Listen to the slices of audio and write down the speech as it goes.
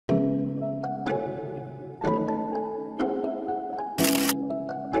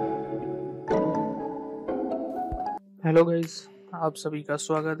Hello guys, आप सभी का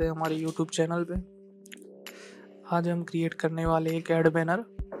स्वागत है हमारे यूट्यूब चैनल पे। आज हम क्रिएट करने वाले एक ऐड बैनर।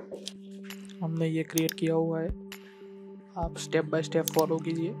 हमने ये क्रिएट किया हुआ है, आप स्टेप बाय स्टेप फॉलो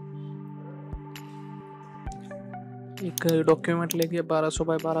कीजिए। एक डॉक्यूमेंट लेके 1200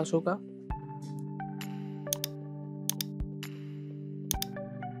 बाय 1200 का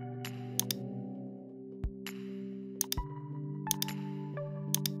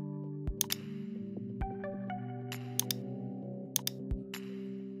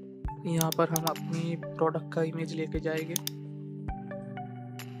यहाँ पर हम अपनी प्रोडक्ट का इमेज लेके जाएंगे।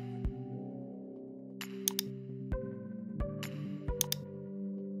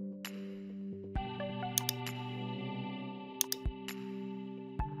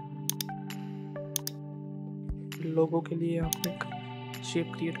 लोगों के लिए हम एक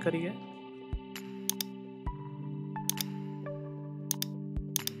शेप क्रिएट करिए।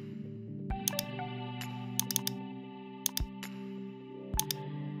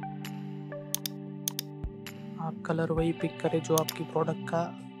 आप कलर वही पिक करें जो आपकी प्रोडक्ट का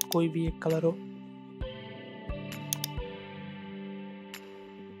कोई भी एक कलर हो।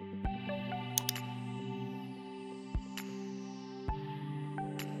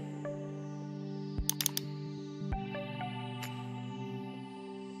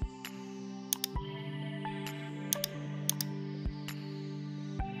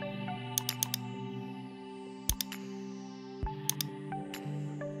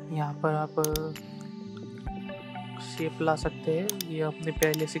 यहाँ पर आप शेप ला सकते हैं, ये हमने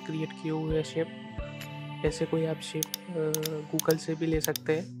पहले से क्रिएट किए हुए शेप। ऐसे कोई आप शेप गूगल से भी ले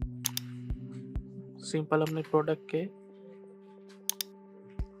सकते हैं। सिंपल अपने प्रोडक्ट के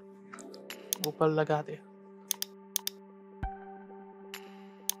ऊपर लगा दे।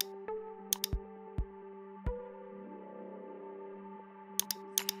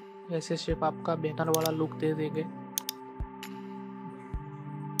 ऐसे शेप आपका बैनर वाला लुक दे देंगे।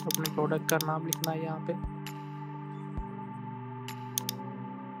 अपने प्रोडक्ट का नाम लिखना है यहाँ पे।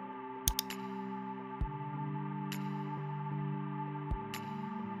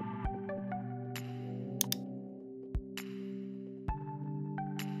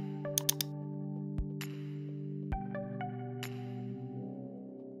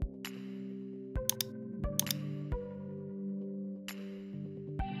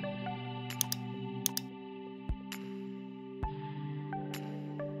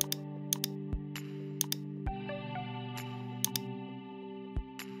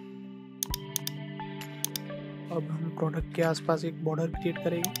 अब हम प्रोडक्ट के आसपास एक बॉर्डर क्रिएट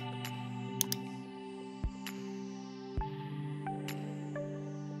करेंगे।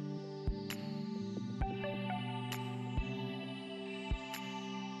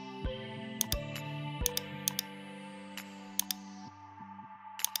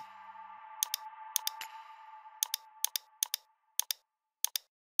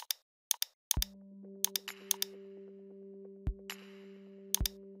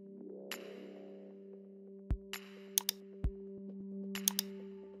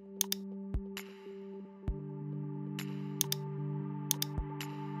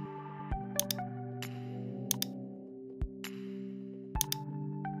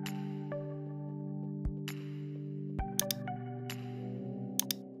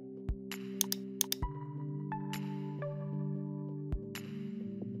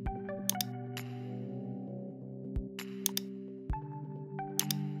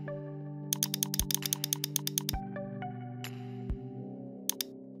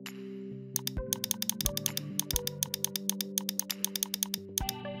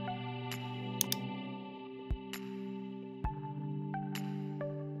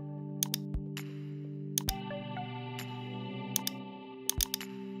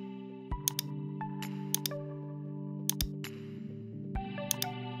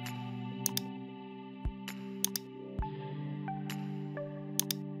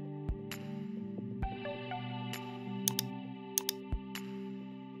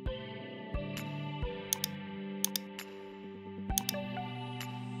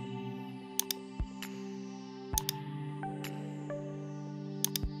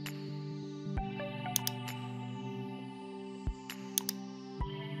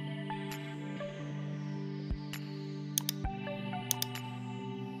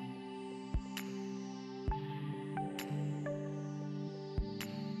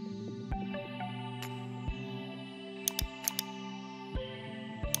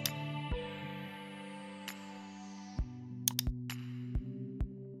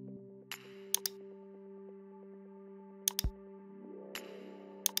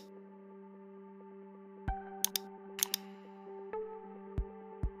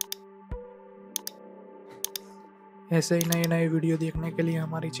 ऐसे ही नए नए वीडियो देखने के लिए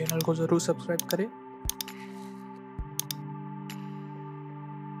हमारे चैनल को ज़रूर सब्सक्राइब करें।